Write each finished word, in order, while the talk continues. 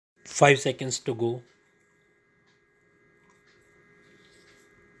5 seconds to go.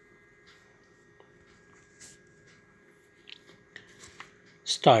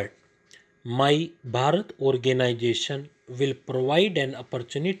 Start. My Bharat organization will provide an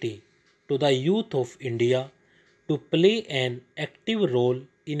opportunity to the youth of India to play an active role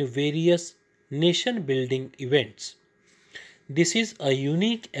in various nation building events. This is a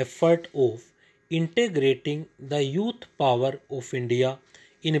unique effort of integrating the youth power of India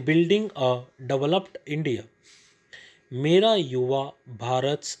in building a developed India. Mera Yuva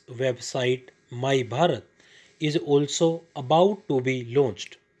Bharat's website My Bharat is also about to be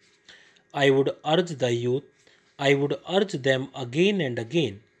launched. I would urge the youth, I would urge them again and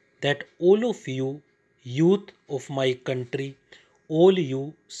again that all of you, youth of my country, all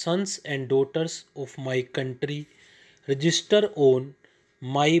you sons and daughters of my country, register on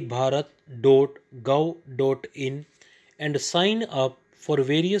mybharat.gov.in and sign up for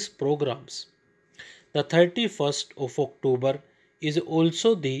various programs. The 31st of October is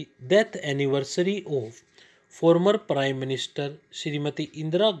also the death anniversary of former Prime Minister Srimati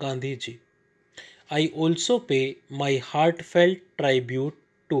Indira Gandhi ji. I also pay my heartfelt tribute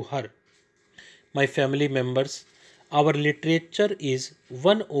to her. My family members, our literature is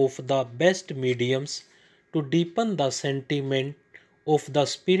one of the best mediums to deepen the sentiment of the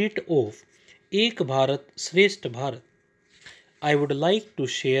spirit of Ek Bharat Shrestha Bharat. I would like to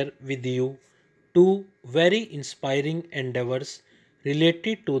share with you two very inspiring endeavors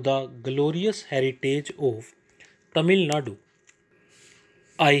related to the glorious heritage of Tamil Nadu.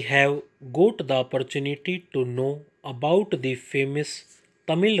 I have got the opportunity to know about the famous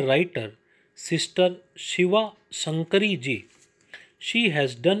Tamil writer Sister Shiva Shankari ji. She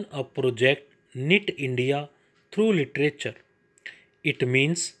has done a project Knit India through literature. It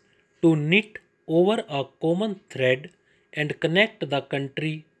means to knit over a common thread and connect the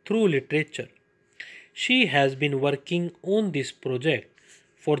country through literature. She has been working on this project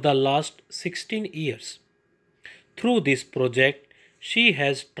for the last 16 years. Through this project, she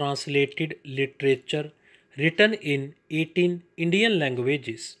has translated literature written in 18 Indian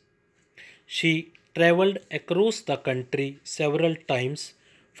languages. She traveled across the country several times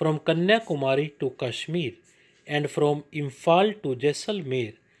from Kanyakumari to Kashmir and from Imphal to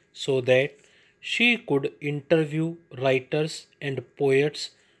Jaisalmer so that she could interview writers and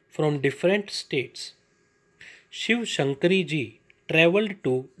poets from different states. Shiv Shankari ji traveled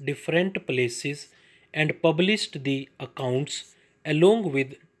to different places and published the accounts along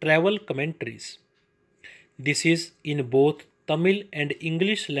with travel commentaries. This is in both Tamil and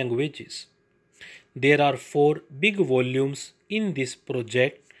English languages. There are four big volumes in this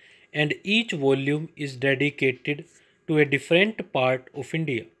project, and each volume is dedicated to a different part of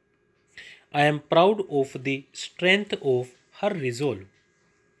India. I am proud of the strength of her resolve.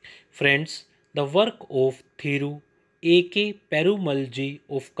 Friends, the work of Thiru A.K. Perumalji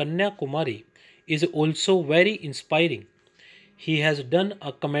of Kanyakumari is also very inspiring. He has done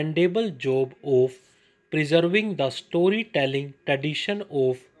a commendable job of preserving the storytelling tradition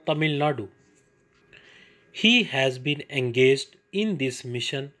of Tamil Nadu. He has been engaged in this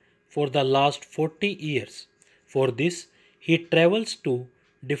mission for the last 40 years. For this, he travels to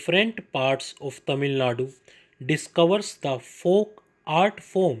different parts of Tamil Nadu, discovers the folk art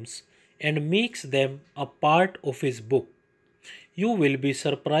forms, and makes them a part of his book. You will be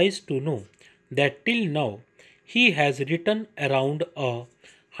surprised to know that till now he has written around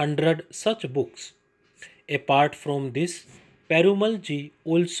 100 such books. Apart from this, Perumalji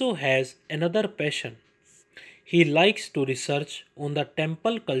also has another passion. He likes to research on the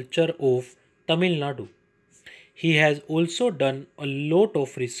temple culture of Tamil Nadu. He has also done a lot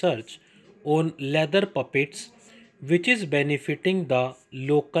of research on leather puppets, which is benefiting the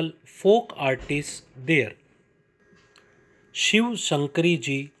local folk artists there. Shiv Shankari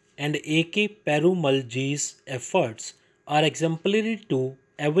ji and A.K. Perumal ji's efforts are exemplary to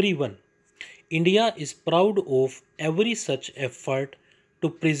everyone. India is proud of every such effort to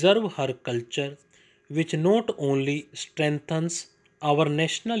preserve her culture, which not only strengthens our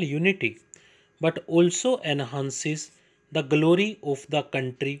national unity but also enhances the glory of the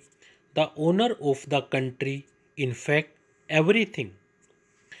country, the honor of the country, in fact, everything.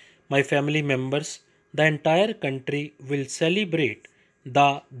 My family members, the entire country will celebrate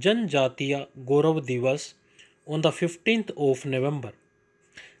the Janjatiya Gaurav Divas on the 15th of November.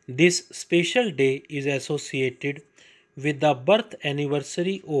 This special day is associated with the birth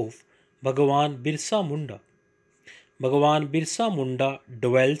anniversary of Bhagwan Birsa Munda. Bhagwan Birsa Munda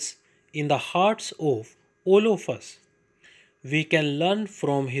dwells in the hearts of all of us. We can learn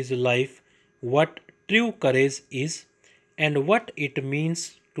from his life what true courage is and what it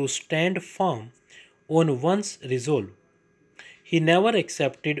means to stand firm on one's resolve. He never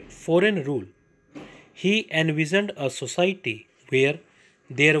accepted foreign rule. He envisioned a society where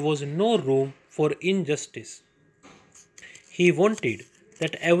there was no room for injustice. He wanted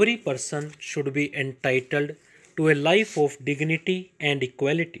that every person should be entitled to a life of dignity and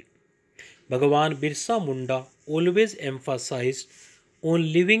equality. Bhagavan Birsa Munda always emphasized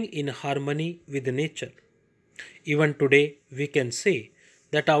on living in harmony with nature. Even today, we can say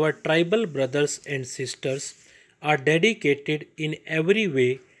that our tribal brothers and sisters are dedicated in every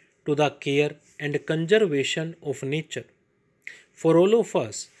way to the care and conservation of nature. For all of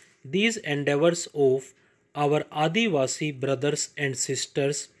us, these endeavors of our Adivasi brothers and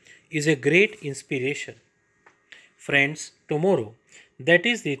sisters is a great inspiration. Friends, tomorrow, that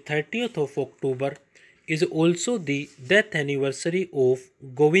is the 30th of October, is also the death anniversary of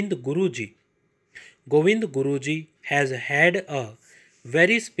Govind Guruji. Govind Guruji has had a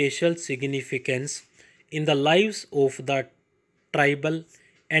very special significance in the lives of the tribal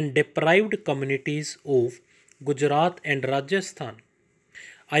and deprived communities of Gujarat and Rajasthan.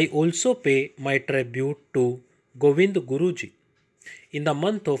 I also pay my tribute to Govind Guruji. In the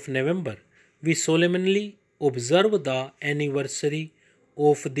month of November, we solemnly observe the anniversary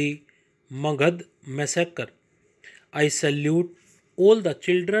of the Magadh massacre. I salute all the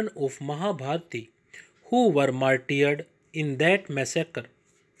children of Mahabharati who were martyred in that massacre.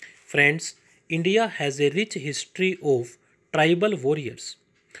 Friends, India has a rich history of tribal warriors.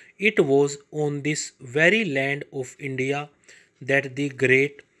 It was on this very land of India that the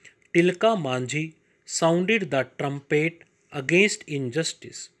great Tilka Manjhi sounded the trumpet against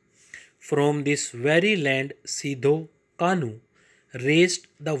injustice. From this very land, Sidho Kanu raised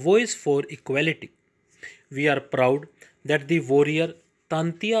the voice for equality. We are proud that the warrior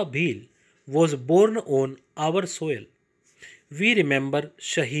Tantia Bhil was born on our soil. We remember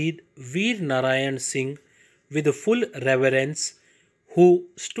Shaheed Veer Narayan Singh with full reverence, who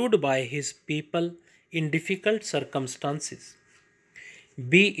stood by his people in difficult circumstances.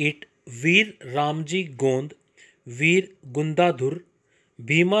 Be it Veer Ramji Gond, Veer Gundadhur,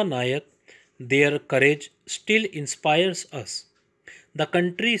 Bhima Nayak, their courage still inspires us. The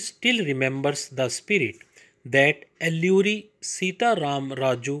country still remembers the spirit that Alluri Sita Ram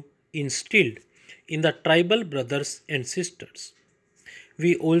Raju instilled in the tribal brothers and sisters.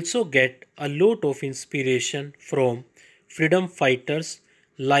 We also get a lot of inspiration from freedom fighters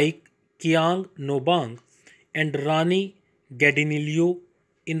like Kiang Nobang and Rani Gadinilio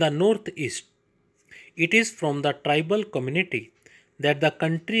in the northeast. It is from the tribal community that the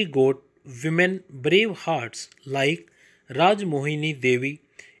country got women brave hearts like Rajmohini Devi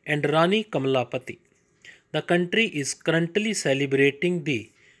and Rani Kamalapati. The country is currently celebrating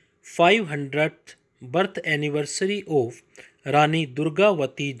the 500th birth anniversary of Rani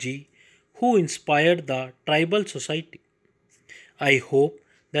Durgavati ji, who inspired the tribal society. I hope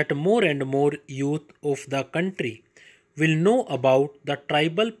that more and more youth of the country will know about the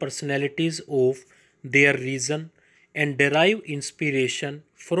tribal personalities of their region and derive inspiration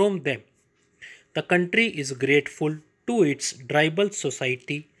from them. The country is grateful to its tribal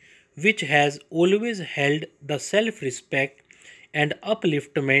society, which has always held the self respect and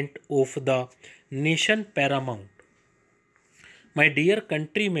upliftment of the nation paramount. My dear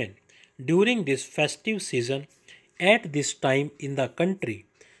countrymen, during this festive season, at this time in the country,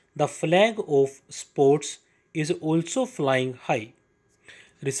 the flag of sports is also flying high.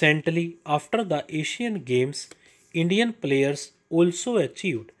 Recently, after the Asian Games, Indian players also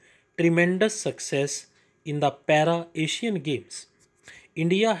achieved tremendous success in the Para Asian Games.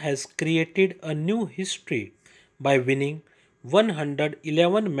 India has created a new history by winning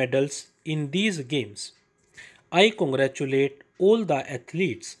 111 medals in these games. I congratulate all the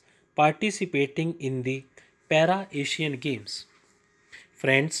athletes participating in the Para Asian Games.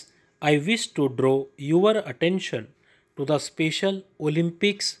 Friends, I wish to draw your attention to the Special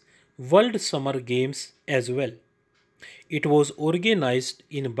Olympics World Summer Games as well. It was organized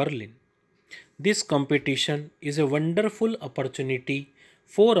in Berlin. This competition is a wonderful opportunity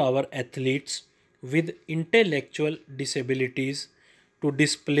for our athletes with intellectual disabilities to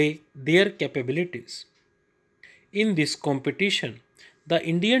display their capabilities. In this competition, the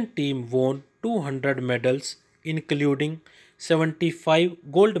Indian team won 200 medals, including 75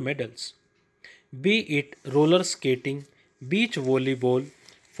 gold medals. Be it roller skating, beach volleyball,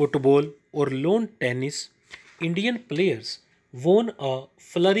 football, or lawn tennis, Indian players won a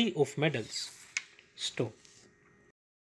flurry of medals. Stop.